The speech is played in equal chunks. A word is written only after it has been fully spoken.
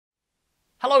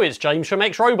Hello, it's James from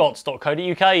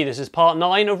XRobots.co.uk. This is part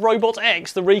 9 of Robot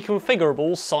X, the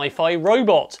reconfigurable sci-fi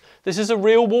robot. This is a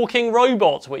real walking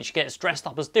robot which gets dressed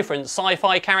up as different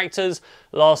sci-fi characters.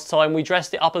 Last time we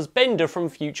dressed it up as Bender from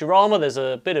Futurama. There's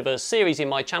a bit of a series in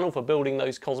my channel for building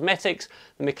those cosmetics,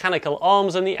 the mechanical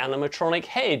arms and the animatronic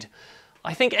head.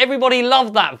 I think everybody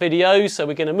loved that video, so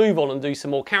we're going to move on and do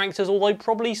some more characters, although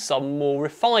probably some more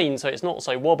refined, so it's not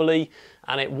so wobbly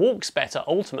and it walks better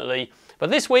ultimately. But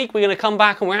this week we're going to come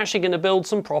back and we're actually going to build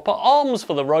some proper arms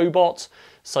for the robot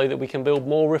so that we can build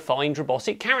more refined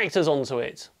robotic characters onto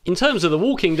it. In terms of the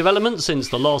walking development, since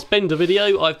the last Bender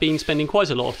video, I've been spending quite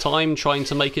a lot of time trying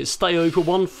to make it stay over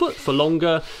 1 foot for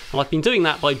longer, and I've been doing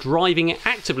that by driving it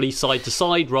actively side to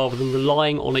side rather than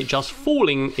relying on it just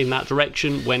falling in that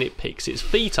direction when it picks its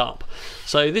feet up.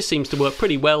 So this seems to work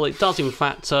pretty well. It does in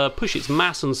fact push its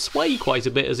mass and sway quite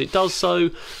a bit as it does so,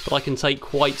 but I can take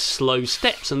quite slow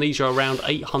steps, and these are around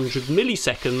 800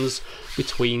 milliseconds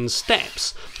between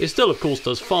steps. It still of course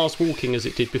does fast walking as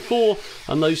it did before,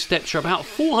 and those steps are about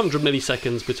 400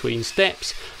 milliseconds between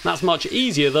steps. That's much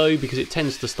easier though because it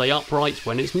tends to stay upright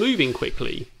when it's moving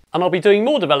quickly. And I'll be doing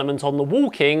more development on the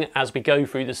walking as we go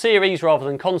through the series rather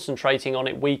than concentrating on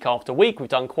it week after week. We've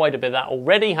done quite a bit of that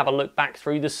already. Have a look back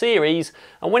through the series,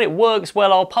 and when it works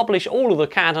well I'll publish all of the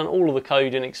CAD and all of the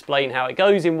code and explain how it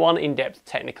goes in one in-depth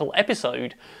technical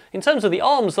episode. In terms of the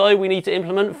arms though, we need to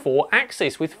implement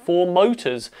 4-axis with 4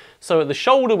 motors. So at the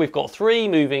shoulder we've got 3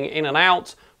 moving in and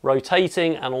out,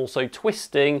 rotating and also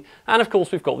twisting, and of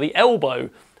course we've got the elbow.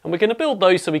 And we're going to build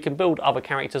those so we can build other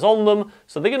characters on them.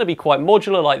 So they're going to be quite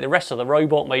modular like the rest of the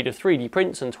robot, made of 3D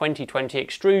prints and 2020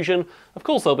 extrusion. Of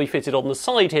course they'll be fitted on the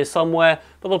side here somewhere,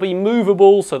 but they'll be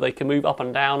movable so they can move up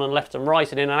and down and left and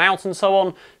right and in and out and so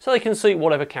on, so they can suit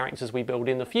whatever characters we build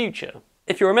in the future.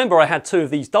 If you remember, I had 2 of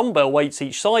these dumbbell weights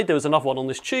each side. There was another one on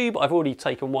this tube. I've already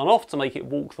taken one off to make it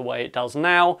walk the way it does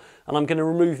now, and I'm going to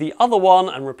remove the other one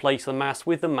and replace the mass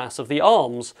with the mass of the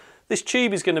arms. This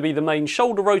tube is going to be the main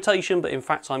shoulder rotation, but in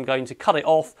fact I'm going to cut it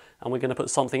off and we're going to put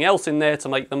something else in there to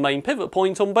make the main pivot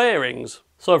point on bearings.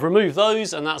 So I've removed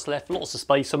those and that's left lots of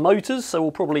space for motors, so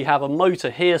we'll probably have a motor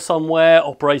here somewhere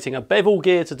operating a bevel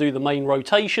gear to do the main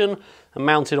rotation, and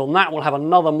mounted on that we'll have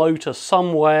another motor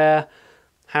somewhere,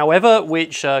 however,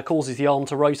 which causes the arm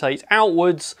to rotate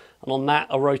outwards, and on that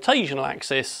a rotational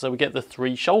axis, so we get the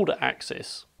 3 shoulder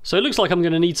axis. So it looks like I'm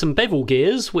going to need some bevel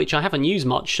gears, which I haven't used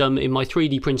much in my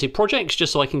 3D printed projects,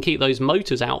 just so I can keep those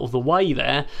motors out of the way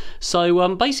there.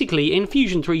 So basically in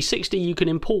Fusion 360 you can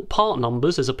import part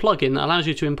numbers as a plugin that allows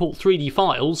you to import 3D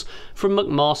files from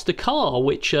McMaster Car,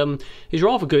 which is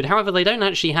rather good. However, they don't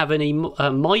actually have any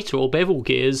mitre or bevel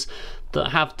gears that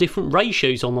have different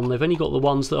ratios on them. They've only got the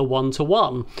ones that are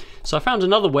 1:1. So I found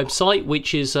another website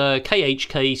which is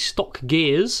KHK Stock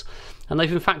Gears, and they've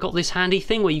in fact got this handy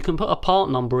thing where you can put a part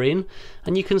number in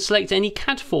and you can select any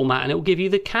CAD format and it will give you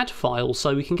the CAD file.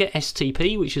 So we can get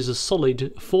STP, which is a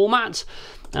solid format,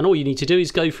 and all you need to do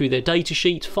is go through their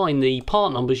datasheet, find the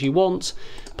part numbers you want,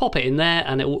 pop it in there,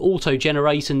 and it will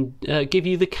auto-generate and give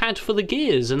you the CAD for the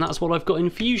gears, and that's what I've got in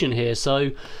Fusion here.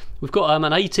 So we've got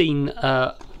an 18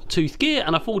 tooth gear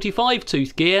and a 45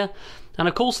 tooth gear. And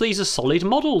of course these are solid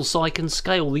models, so I can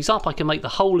scale these up. I can make the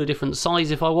whole a different size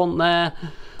if I want there.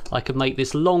 I can make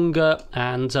this longer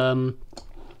and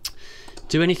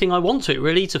do anything I want to it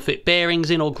really, to fit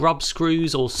bearings in or grub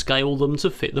screws, or scale them to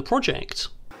fit the project.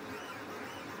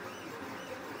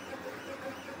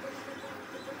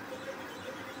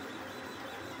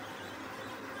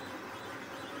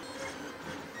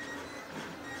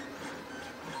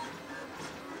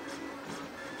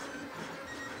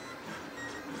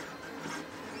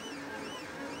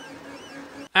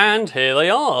 And here they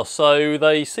are. So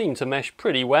they seem to mesh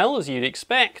pretty well, as you'd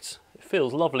expect. It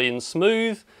feels lovely and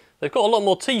smooth. They've got a lot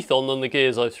more teeth on than the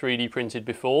gears I've 3D printed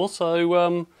before,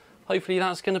 so hopefully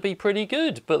that's going to be pretty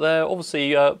good. But they're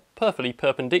obviously perfectly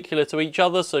perpendicular to each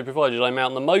other, so provided I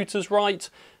mount the motors right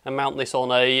and mount this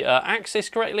on a axis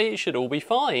correctly, it should all be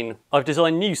fine. I've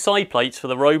designed new side plates for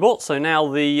the robot, so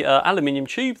now the aluminium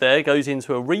tube there goes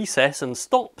into a recess and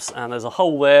stops, and there's a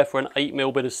hole there for an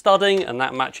 8mm bit of studding, and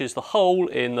that matches the hole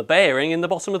in the bearing in the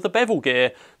bottom of the bevel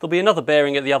gear. There'll be another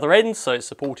bearing at the other end, so it's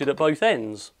supported at both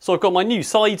ends. So I've got my new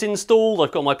sides installed,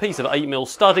 I've got my piece of 8mm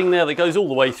studding there that goes all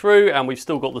the way through, and we've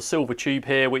still got the silver tube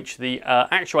here, which the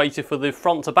actuator for the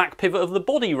front to back pivot of the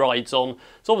body rides on.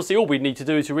 So obviously all we need to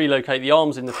do is to relocate the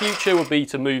arms in the future would be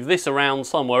to move this around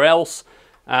somewhere else,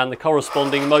 and the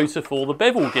corresponding motor for the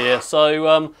bevel gear.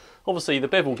 So obviously the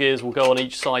bevel gears will go on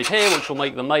each side here, which will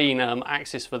make the main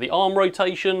axis for the arm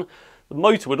rotation. The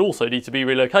motor would also need to be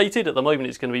relocated. At the moment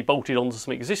it's going to be bolted onto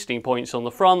some existing points on the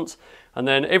front, and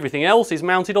then everything else is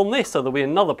mounted on this, so there'll be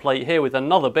another plate here with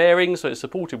another bearing, so it's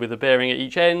supported with a bearing at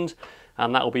each end,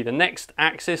 and that will be the next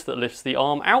axis that lifts the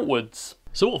arm outwards.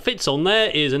 So what fits on there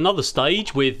is another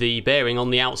stage with the bearing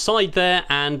on the outside there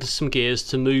and some gears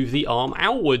to move the arm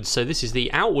outwards. So this is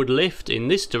the outward lift in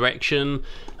this direction,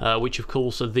 which of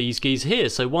course are these gears here.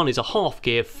 So one is a half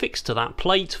gear fixed to that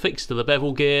plate, fixed to the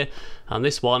bevel gear, and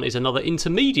this one is another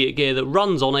intermediate gear that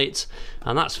runs on it,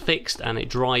 and that's fixed and it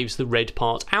drives the red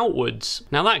part outwards.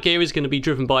 Now that gear is going to be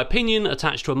driven by a pinion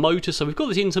attached to a motor, so we've got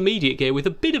this intermediate gear with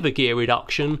a bit of a gear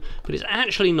reduction, but it's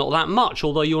actually not that much,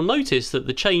 although you'll notice that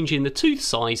the change in the tooth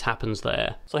size happens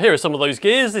there. So here are some of those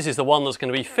gears. This is the one that's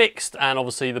going to be fixed, and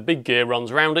obviously the big gear runs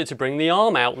around it to bring the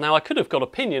arm out. Now I could have got a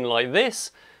pinion like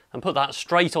this and put that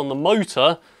straight on the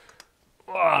motor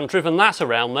and driven that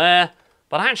around there,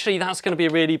 but actually that's going to be a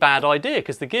really bad idea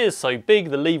because the gear's so big,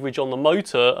 the leverage on the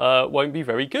motor won't be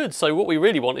very good. So what we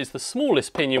really want is the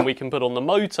smallest pinion we can put on the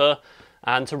motor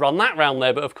and to run that round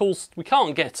there, but of course we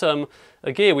can't get a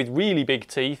gear with really big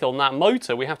teeth on that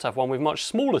motor. We have to have one with much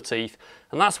smaller teeth,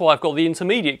 and that's why I've got the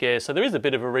intermediate gear. So there is a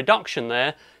bit of a reduction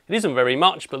there. It isn't very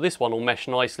much, but this one will mesh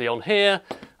nicely on here,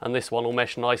 and this one will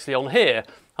mesh nicely on here.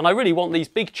 And I really want these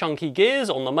big chunky gears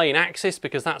on the main axis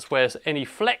because that's where any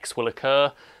flex will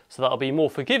occur. So that'll be more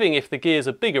forgiving if the gears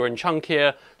are bigger and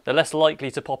chunkier. They're less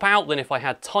likely to pop out than if I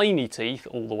had tiny teeth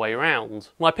all the way around.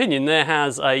 My pinion there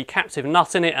has a captive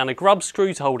nut in it and a grub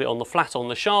screw to hold it on the flat on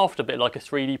the shaft, a bit like a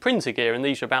 3D printer gear, and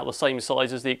these are about the same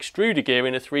size as the extruder gear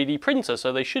in a 3D printer,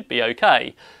 so they should be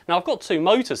okay. Now I've got two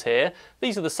motors here.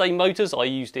 These are the same motors I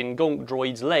used in Gonk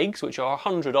Droid's legs, which are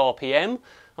 100 RPM.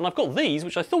 And I've got these,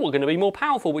 which I thought were going to be more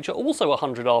powerful, which are also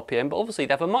 100 RPM, but obviously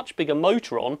they have a much bigger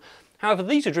motor on. However,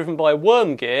 these are driven by a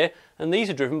worm gear, and these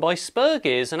are driven by spur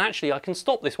gears, and actually I can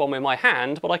stop this one with my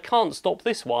hand, but I can't stop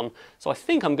this one, so I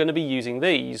think I'm going to be using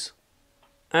these.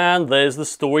 And there's the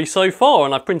story so far,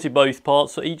 and I've printed both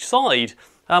parts for each side.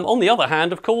 On the other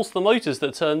hand, of course, the motors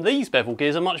that turn these bevel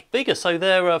gears are much bigger, so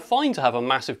they're fine to have a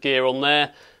massive gear on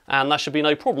there, and that should be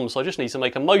no problem. So I just need to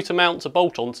make a motor mount to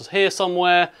bolt onto here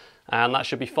somewhere, and that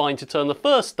should be fine to turn the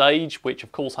first stage, which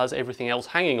of course has everything else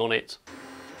hanging on it.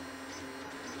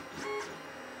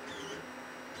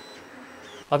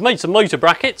 I've made some motor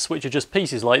brackets, which are just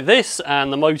pieces like this,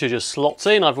 and the motor just slots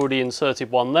in. I've already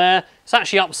inserted one there. It's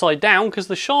actually upside down because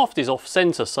the shaft is off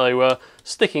centre, so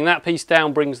sticking that piece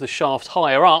down brings the shaft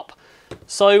higher up.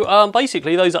 So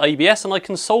basically those are ABS, and I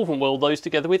can solvent weld those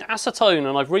together with acetone,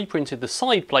 and I've reprinted the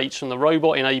side plates from the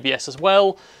robot in ABS as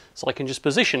well, so I can just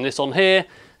position this on here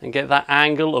and get that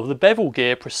angle of the bevel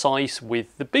gear precise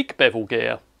with the big bevel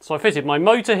gear. So I fitted my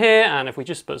motor here, and if we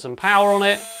just put some power on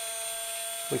it,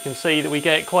 we can see that we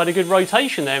get quite a good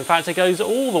rotation there. In fact, it goes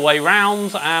all the way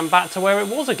round and back to where it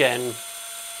was again.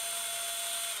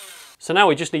 So now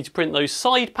we just need to print those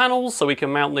side panels so we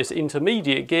can mount this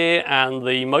intermediate gear and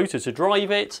the motor to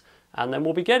drive it, and then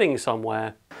we'll be getting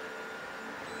somewhere.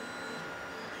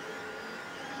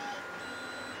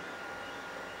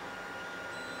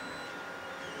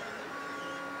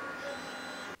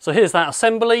 So here's that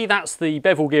assembly. That's the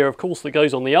bevel gear, of course, that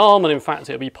goes on the arm, and in fact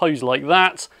it'll be posed like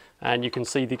that, and you can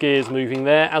see the gears moving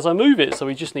there as I move it. So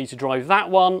we just need to drive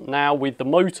that one now with the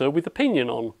motor with the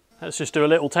pinion on. Let's just do a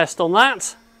little test on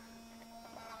that.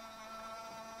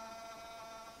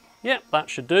 Yep,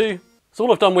 that should do. So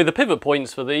all I've done with the pivot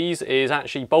points for these is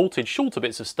actually bolted shorter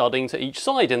bits of studding to each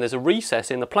side, and there's a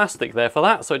recess in the plastic there for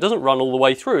that, so it doesn't run all the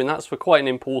way through, and that's for quite an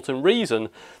important reason.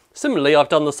 Similarly, I've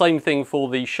done the same thing for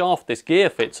the shaft this gear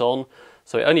fits on,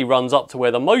 so it only runs up to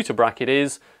where the motor bracket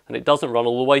is, and it doesn't run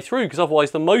all the way through, because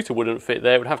otherwise the motor wouldn't fit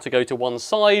there. It would have to go to one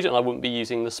side, and I wouldn't be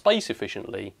using the space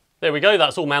efficiently. There we go,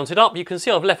 that's all mounted up. You can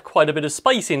see I've left quite a bit of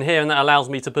space in here, and that allows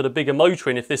me to put a bigger motor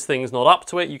in if this thing's not up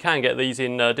to it. You can get these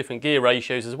in different gear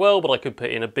ratios as well, but I could put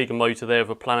in a bigger motor there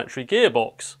with a planetary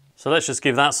gearbox. So let's just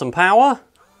give that some power.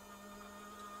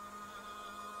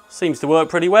 Seems to work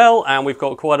pretty well, and we've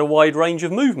got quite a wide range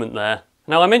of movement there.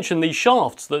 Now I mentioned these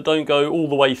shafts that don't go all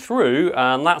the way through,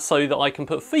 and that's so that I can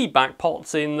put feedback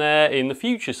pots in there in the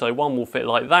future. So one will fit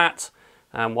like that,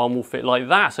 and one will fit like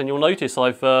that, and you'll notice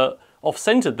I've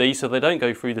off-centered these so they don't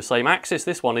go through the same axis.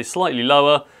 This one is slightly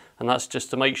lower, and that's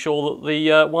just to make sure that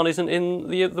the one isn't in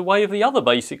the way of the other,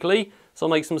 basically. So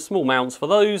I'll make some small mounts for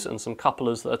those and some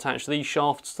couplers that attach these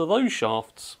shafts to those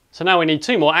shafts. So now we need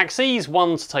two more axes,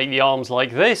 one to take the arms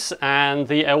like this and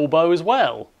the elbow as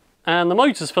well. And the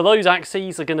motors for those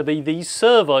axes are going to be these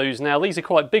servos. Now these are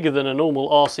quite bigger than a normal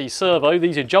RC servo.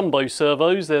 These are jumbo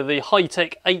servos. They're the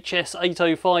high-tech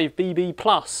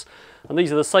HS805BB+. and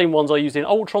these are the same ones I used in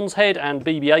Ultron's head and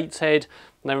BB-8's head.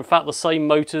 And they're in fact the same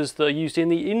motors that are used in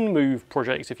the InMove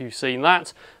project, if you've seen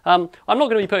that. I'm not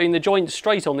going to be putting the joints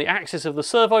straight on the axis of the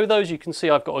servo though. As you can see,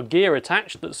 I've got a gear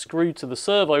attached that's screwed to the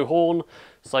servo horn,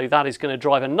 so that is going to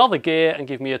drive another gear and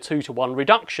give me a 2-to-1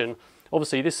 reduction.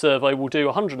 Obviously this servo will do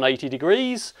 180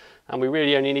 degrees, and we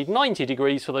really only need 90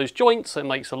 degrees for those joints, so it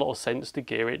makes a lot of sense to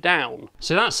gear it down.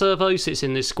 So that servo sits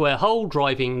in this square hole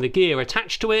driving the gear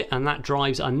attached to it, and that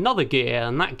drives another gear,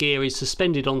 and that gear is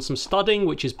suspended on some studding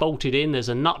which is bolted in. There's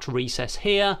a nut recess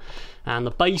here, and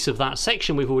the base of that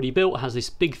section we've already built has this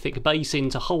big thick base in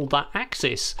to hold that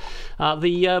axis.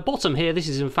 The bottom here, this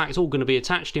is in fact all going to be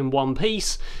attached in one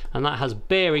piece, and that has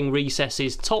bearing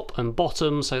recesses top and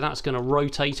bottom, so that's going to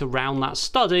rotate around that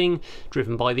studding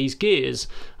driven by these gears.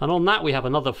 And on that we have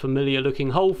another familiar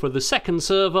looking hole for the second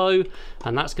servo,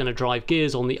 and that's going to drive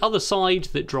gears on the other side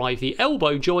that drive the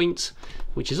elbow joint,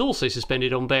 which is also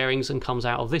suspended on bearings and comes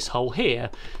out of this hole here.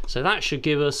 So that should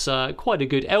give us quite a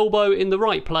good elbow in the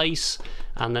right place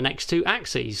and the next two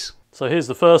axes. So here's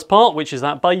the first part, which is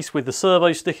that base with the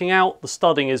servo sticking out. The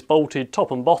studding is bolted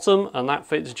top and bottom, and that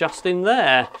fits just in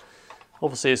there.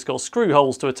 Obviously it's got screw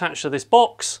holes to attach to this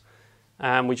box,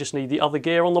 and we just need the other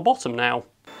gear on the bottom now.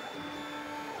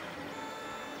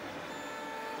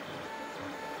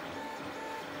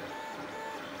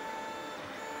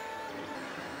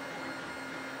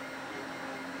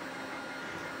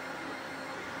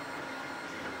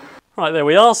 Right, there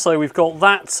we are. So we've got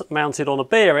that mounted on a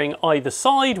bearing either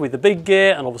side with the big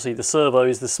gear, and obviously the servo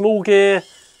is the small gear,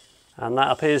 and that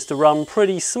appears to run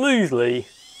pretty smoothly.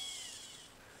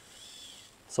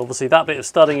 So obviously that bit of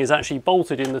studding is actually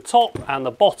bolted in the top and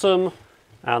the bottom,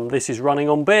 and this is running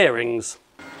on bearings.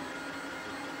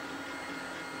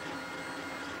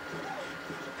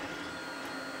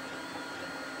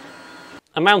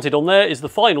 And mounted on there is the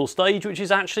final stage, which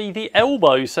is actually the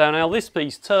elbow. So now this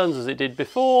piece turns as it did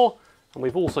before, and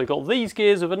we've also got these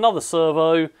gears with another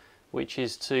servo, which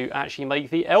is to actually make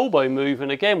the elbow move.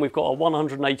 And again, we've got a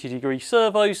 180-degree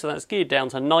servo, so that's geared down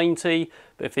to 90.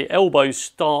 But if the elbows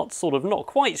start sort of not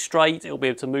quite straight, it'll be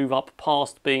able to move up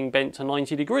past being bent to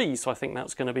 90 degrees. So I think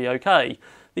that's going to be okay.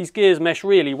 These gears mesh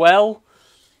really well,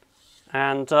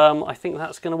 and I think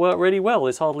that's going to work really well.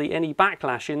 There's hardly any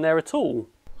backlash in there at all.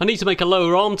 I need to make a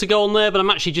lower arm to go on there, but I'm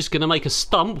actually just going to make a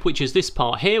stump, which is this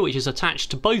part here, which is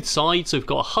attached to both sides. So we've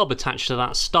got a hub attached to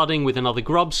that studding with another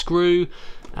grub screw,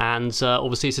 and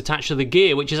obviously it's attached to the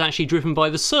gear, which is actually driven by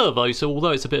the servo. So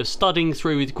although it's a bit of studding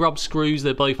through with grub screws,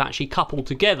 they're both actually coupled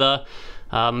together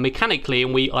mechanically,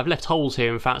 and I've left holes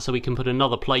here in fact so we can put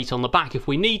another plate on the back if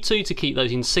we need to keep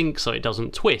those in sync so it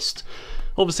doesn't twist.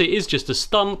 Obviously it is just a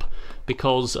stump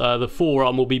because the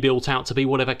forearm will be built out to be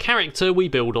whatever character we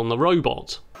build on the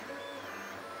robot.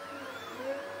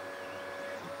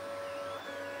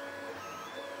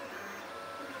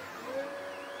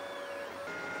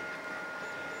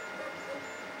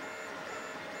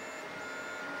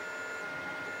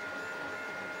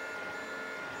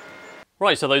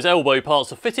 Right, so those elbow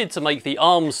parts are fitted to make the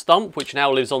arm stump, which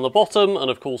now lives on the bottom and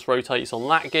of course rotates on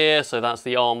that gear, so that's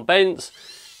the arm bent,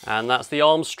 and that's the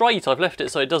arm straight. I've left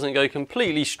it so it doesn't go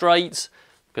completely straight,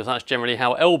 because that's generally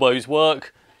how elbows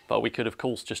work, but we could of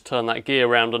course just turn that gear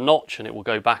around a notch and it will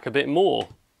go back a bit more.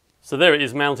 So there it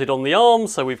is mounted on the arm,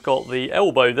 so we've got the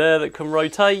elbow there that can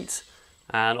rotate,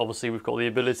 and obviously we've got the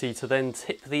ability to then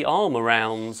tip the arm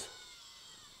around.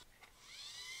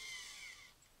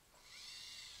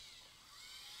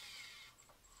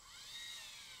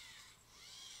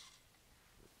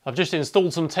 I've just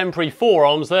installed some temporary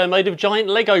forearms there made of giant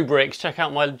Lego bricks. Check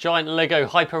out my giant Lego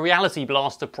Hyper Reality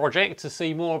Blaster project to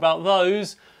see more about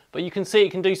those. But you can see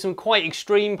it can do some quite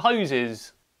extreme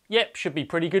poses. Yep, should be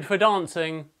pretty good for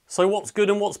dancing. So what's good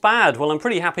and what's bad? Well, I'm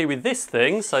pretty happy with this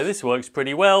thing. So this works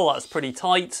pretty well, that's pretty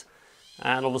tight.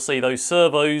 And obviously those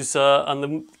servos and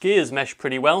the gears mesh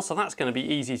pretty well, so that's going to be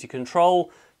easy to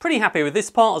control. Pretty happy with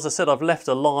this part. As I said, I've left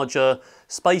a larger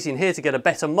space in here to get a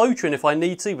better motor in if I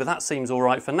need to, but that seems all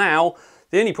right for now.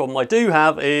 The only problem I do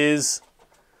have is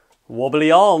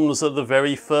wobbly arms at the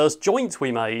very first joint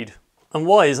we made. And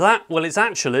why is that? Well, it's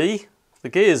actually, the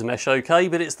gears mesh okay,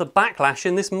 but it's the backlash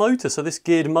in this motor. So this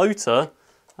geared motor,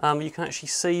 you can actually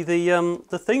see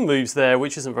the thing moves there,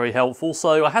 which isn't very helpful.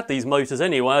 So I had these motors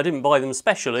anyway, I didn't buy them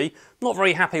specially. Not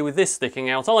very happy with this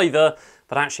sticking out either,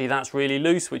 but actually that's really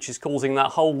loose, which is causing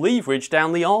that whole leverage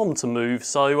down the arm to move.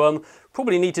 So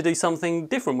probably need to do something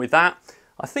different with that.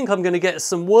 I think I'm going to get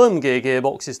some worm gear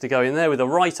gearboxes to go in there with a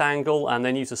right angle and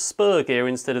then use a spur gear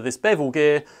instead of this bevel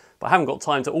gear. But I haven't got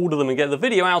time to order them and get the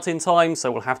video out in time,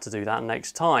 so we'll have to do that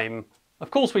next time. Of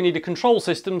course we need a control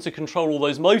system to control all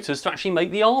those motors to actually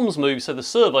make the arms move, so the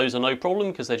servos are no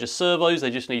problem because they're just servos, they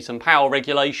just need some power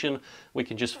regulation. We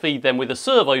can just feed them with a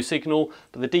servo signal,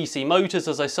 but the DC motors,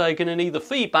 as I say, are going to need the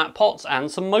feedback pots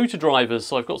and some motor drivers.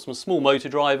 So I've got some small motor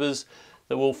drivers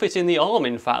that will fit in the arm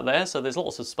in fact there, so there's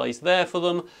lots of space there for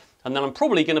them. And then I'm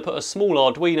probably going to put a small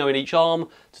Arduino in each arm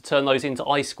to turn those into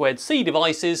I2C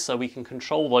devices so we can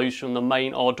control those from the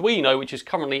main Arduino, which is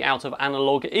currently out of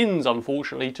analog ins,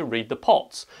 unfortunately, to read the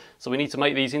pots. So we need to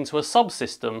make these into a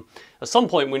subsystem. At some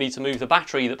point we need to move the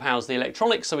battery that powers the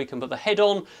electronics so we can put the head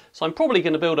on. So I'm probably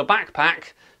going to build a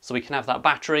backpack so we can have that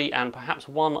battery and perhaps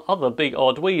one other big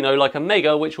Arduino like a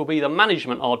Mega, which will be the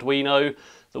management Arduino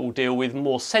that will deal with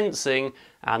more sensing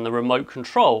and the remote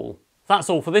control.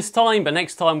 That's all for this time, but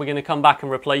next time we're going to come back and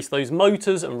replace those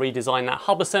motors and redesign that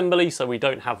hub assembly so we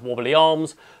don't have wobbly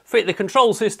arms, fit the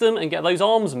control system and get those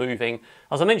arms moving.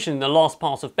 As I mentioned in the last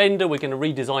part of Bender, we're going to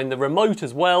redesign the remote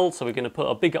as well, so we're going to put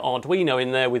a bigger Arduino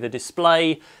in there with a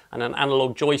display and an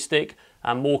analog joystick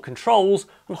and more controls,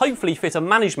 and hopefully fit a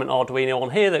management Arduino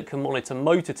on here that can monitor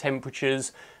motor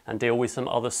temperatures and deal with some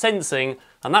other sensing,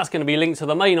 and that's going to be linked to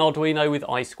the main Arduino with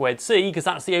I2C because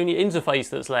that's the only interface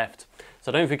that's left.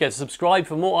 So don't forget to subscribe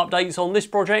for more updates on this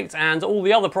project and all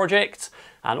the other projects,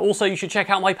 and also you should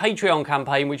check out my Patreon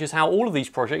campaign, which is how all of these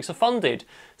projects are funded.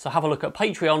 So have a look at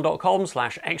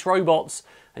patreon.com/XRobots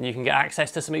and you can get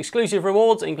access to some exclusive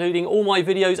rewards, including all my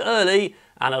videos early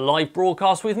and a live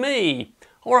broadcast with me.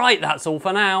 Alright, that's all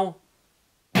for now.